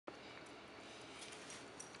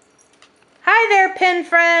Hi there, pin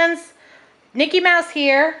friends. Nikki Mouse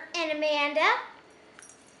here. And Amanda.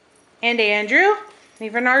 And Andrew.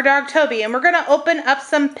 Even our dog Toby. And we're going to open up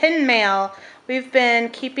some pin mail. We've been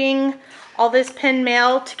keeping all this pin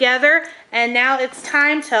mail together. And now it's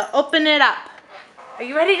time to open it up. Are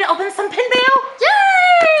you ready to open some pin mail?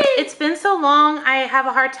 Yay! It's been so long, I have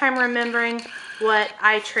a hard time remembering what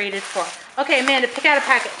I traded for. Okay, Amanda, pick out a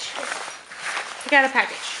package. Pick out a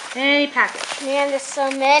package. Any package. Man, there's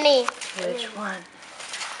so many. Which one?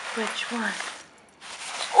 Which one?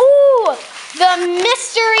 Ooh, the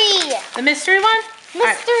mystery. The mystery one? Mystery.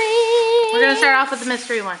 Right. We're going to start off with the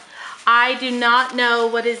mystery one. I do not know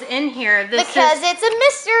what is in here. Because it's a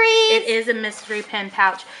mystery. It is a mystery pen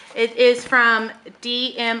pouch. It is from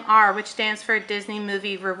DMR, which stands for Disney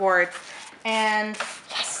Movie Rewards. And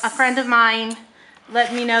a friend of mine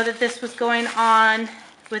let me know that this was going on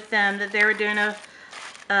with them, that they were doing a,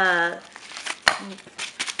 let me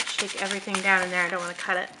shake everything down in there, I don't want to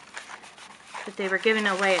cut it. That they were giving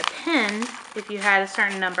away a pin if you had a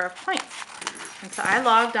certain number of points. And so I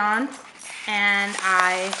logged on and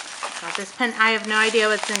I got this pen. I have no idea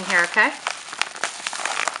what's in here, okay?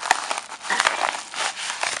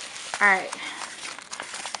 Alright.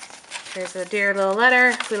 There's a dear little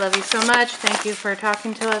letter. We love you so much. Thank you for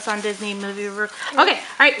talking to us on Disney Movie Review. Okay,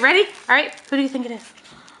 alright, ready? Alright, who do you think it is?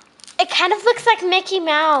 It kind of looks like Mickey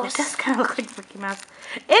Mouse. It does kind of look like Mickey Mouse.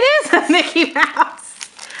 It is a Mickey Mouse.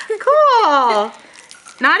 Cool.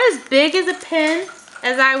 Not as big as a pin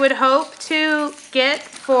as I would hope to get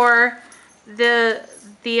for the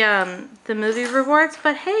movie rewards,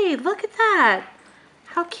 but hey, look at that.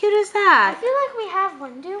 How cute is that? I feel like we have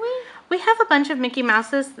one, do we? We have a bunch of Mickey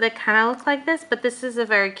Mouses that kind of look like this, but this is a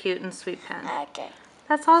very cute and sweet pen. Okay.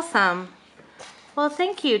 That's awesome. Well,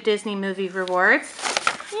 thank you, Disney Movie Rewards.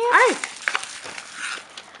 Yeah. All right.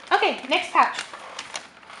 Okay, next pouch.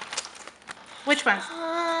 Which one?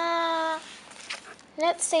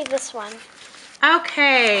 Let's say this one.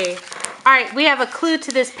 Okay. All right, we have a clue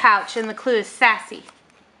to this pouch, and the clue is sassy.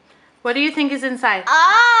 What do you think is inside?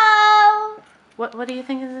 Oh! What do you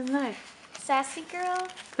think is inside? Sassy girl?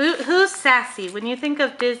 Who's sassy? When you think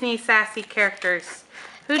of Disney sassy characters,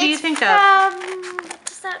 who do you think of? What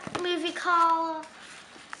does that movie called?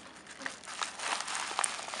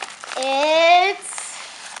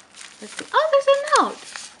 Oh, there's a note.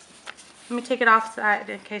 Let me take it off side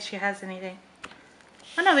in case she has anything.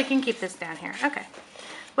 Oh no, we can keep this down here. Okay.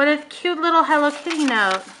 What a cute little Hello Kitty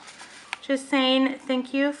note. Just saying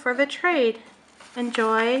thank you for the trade.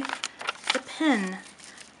 Enjoy the pin.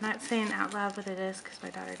 I'm not saying out loud what it is because my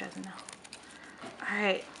daughter doesn't know.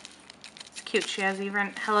 Alright. It's cute. She has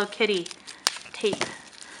even Hello Kitty tape.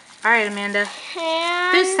 Alright, Amanda.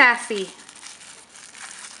 And Who's sassy?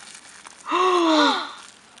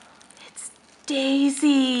 It's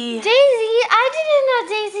Daisy. Daisy? I didn't know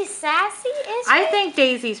Daisy's sassy, is she? I think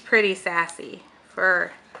Daisy's pretty sassy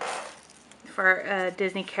for a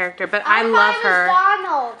Disney character, but I love her.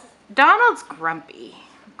 Donald. Donald's grumpy.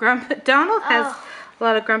 Donald has a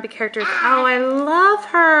lot of grumpy characters. Oh, I love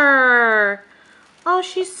her. Oh,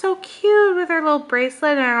 she's so cute with her little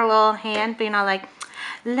bracelet and her little hand being all like,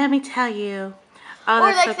 let me tell you. Oh,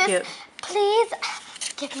 that's like so cute. Please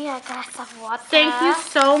give me a glass of water. Thank you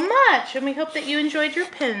so much, and we hope that you enjoyed your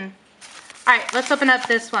pin. All right, let's open up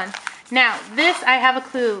this one. Now, this, I have a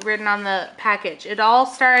clue written on the package. It all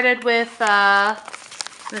started with,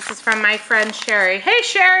 this is from my friend Sherry. Hey,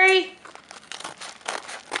 Sherry!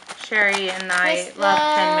 Sherry and I love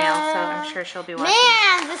pin mail, so I'm sure she'll be watching.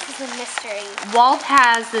 Man, this is a mystery. Walt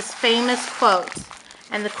has this famous quote,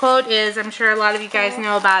 and the quote is, I'm sure a lot of you guys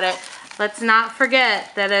know about it, let's not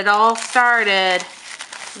forget that it all started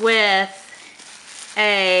with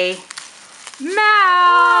a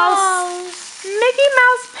mouse. Mickey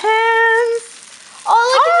Mouse pins. Oh,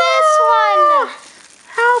 look at this one.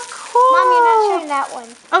 How cool. Mom, you're not showing that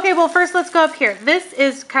one. Okay, well, first let's go up here. This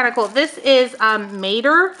is kind of cool. This is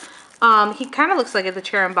Mater. He kind of looks like the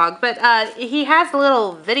Cherry-Bog, but he has a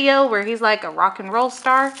little video where he's like a rock and roll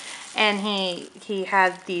star, and he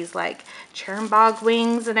has these like Cherry-Bog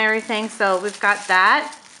wings and everything. So we've got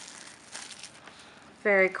that.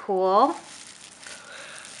 Very cool.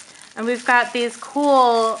 And we've got these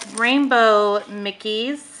cool rainbow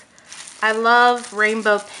Mickeys. I love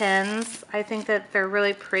rainbow pins. I think that they're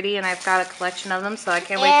really pretty, and I've got a collection of them, so I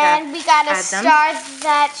can't wait to add them. And we got a star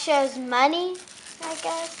that shows money, I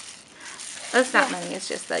guess. That's not money, it's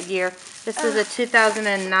just a year. This is a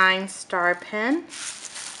 2009 star pin.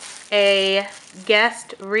 A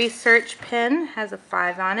guest research pin, has a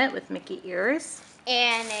 5 on it with Mickey ears.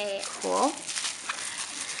 And a... Cool.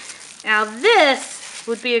 Now this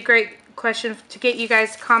would be a great question to get you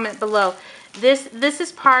guys to comment below. This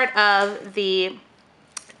is part of the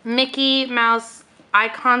Mickey Mouse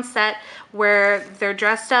icon set where they're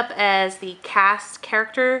dressed up as the cast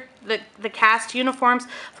character, the cast uniforms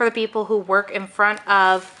for the people who work in front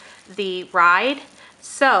of the ride.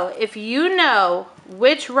 So if you know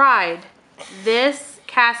which ride this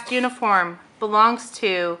cast uniform belongs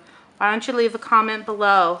to, why don't you leave a comment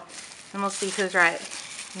below and we'll see who's right.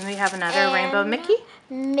 And we have another rainbow Mickey.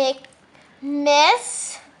 Miss.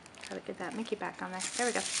 Gotta get that Mickey back on there. There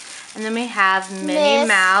we go. And then we have Minnie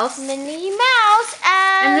Mouse. Minnie Mouse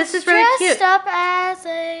And this is really cute. Dressed up as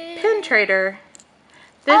a Pin trader.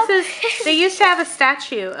 This is, they used to have a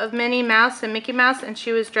statue of Minnie Mouse and Mickey Mouse, and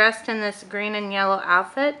she was dressed in this green and yellow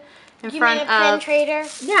outfit in front of pin trader?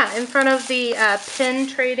 Yeah, in front of the pin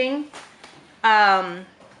trading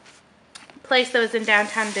place that was in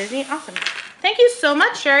downtown Disney. Awesome. Thank you so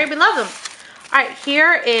much, Sherry. We love them. All right,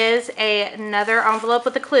 here is another envelope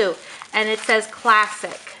with a clue, and it says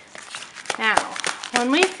classic. Now,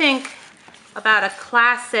 when we think about a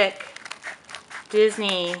classic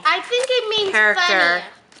Disney I think it means character,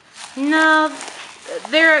 funny. no,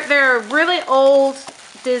 they're really old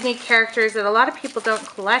Disney characters that a lot of people don't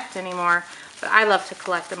collect anymore, but I love to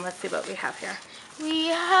collect them. Let's see what we have here. We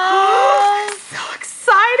have... So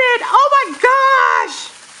excited! Oh my gosh!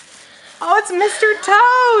 Oh, it's Mr.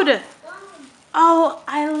 Toad! Oh,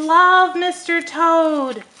 I love Mr.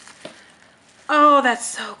 Toad. Oh, that's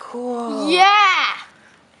so cool. Yeah!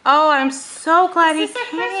 Oh, I'm so glad he Is this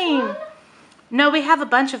the first came. one? No, we have a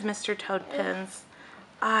bunch of Mr. Toad pins.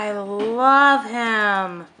 I love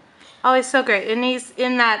him. Oh, he's so great. And he's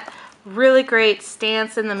in that really great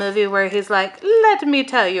stance in the movie where he's like, let me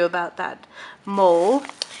tell you about that mole.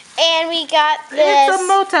 And we got this. It's a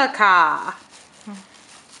motor car.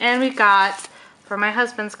 And we got, for my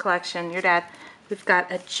husband's collection, your dad, we've got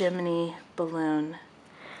a Jiminy balloon.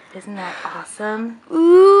 Isn't that awesome?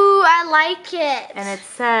 Ooh, I like it. And it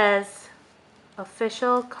says,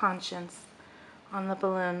 official conscience on the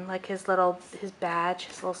balloon, like his badge,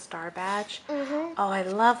 his little star badge. Mm-hmm. Oh, I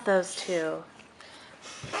love those two.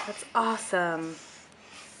 That's awesome.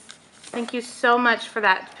 Thank you so much for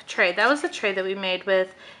that trade. That was a trade that we made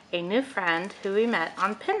with a new friend who we met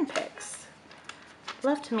on Pin Picks.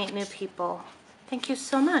 Love to meet new people. Thank you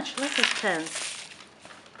so much. I love those pins.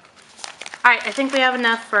 All right, I think we have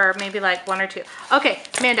enough for maybe like one or two. Okay,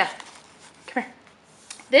 Amanda, come here.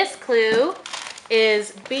 This clue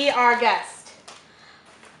is be our guest.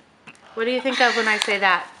 What do you think of when I say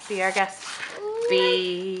that? Be our guest.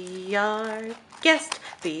 Be our guest.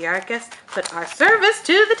 Be our guest. Put our service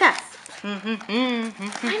to the test. I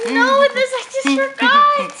know this, I just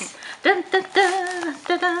forgot. Dun, dun, dun,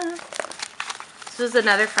 dun, dun. This was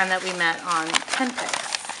another friend that we met on Pin Picks.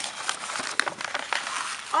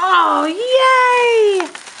 Oh, yay!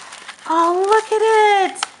 Oh, look at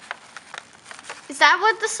it. Is that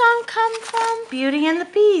what the song come from? Beauty and the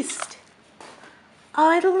Beast. Oh,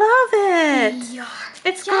 I love it.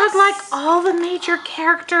 It's got like all the major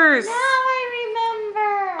characters. Now I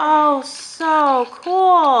remember. Oh, so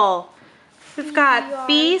cool. We've got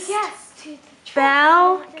Beast,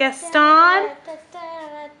 Belle, Gaston,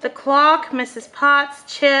 the Clock, Mrs. Potts,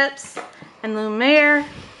 Chips, and Lumiere.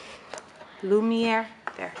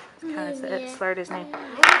 There, it slurred his name.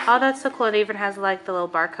 Oh, that's so cool. It even has like the little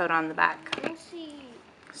barcode on the back.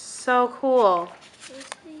 So cool.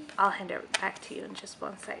 I'll hand it back to you in just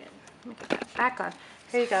 1 second. Let me get that back on.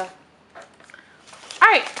 Here you go. All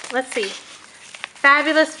right, let's see.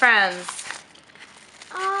 Fabulous Friends.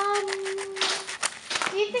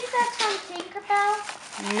 Do you think that's from Tinkerbell?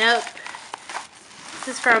 Nope. This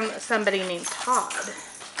is from somebody named Todd.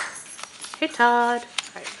 Hey, Todd.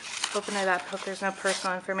 All right, open it up. Hope there's no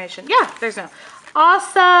personal information. Yeah, there's no.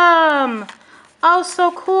 Awesome. Oh,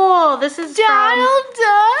 so cool. This is Donald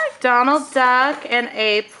Duck. Donald Duck and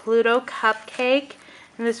a Pluto cupcake.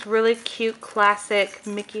 And this really cute classic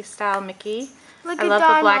Mickey style Mickey. Look I at love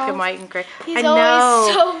Donald. the black and white and gray. He's I know.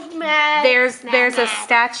 always so mad. There's a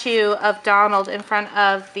statue of Donald in front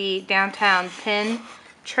of the downtown pin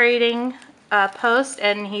trading post,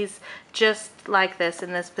 and he's just like this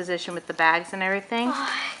in this position with the bags and everything.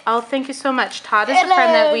 Oh, thank you so much. Todd is a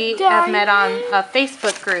friend that we have met on a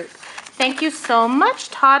Facebook group. Thank you so much,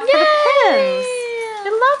 Todd, for the pins.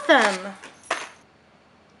 I love them.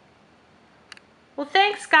 Well,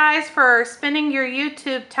 thanks, guys, for spending your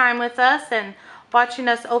YouTube time with us and watching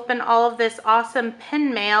us open all of this awesome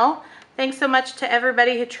pin mail. Thanks so much to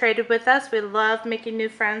everybody who traded with us. We love making new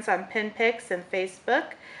friends on Pin Picks and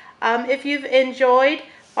Facebook. If you've enjoyed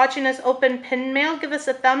watching us open pin mail, give us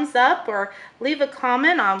a thumbs up or leave a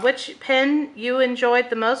comment on which pin you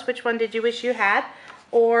enjoyed the most. Which one did you wish you had?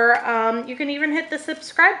 or you can even hit the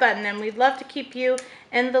subscribe button, and we'd love to keep you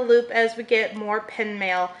in the loop as we get more pin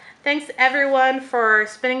mail. Thanks everyone for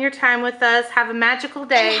spending your time with us. Have a magical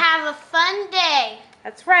day. And have a fun day.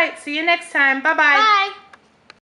 That's right. See you next time. Bye-bye. Bye.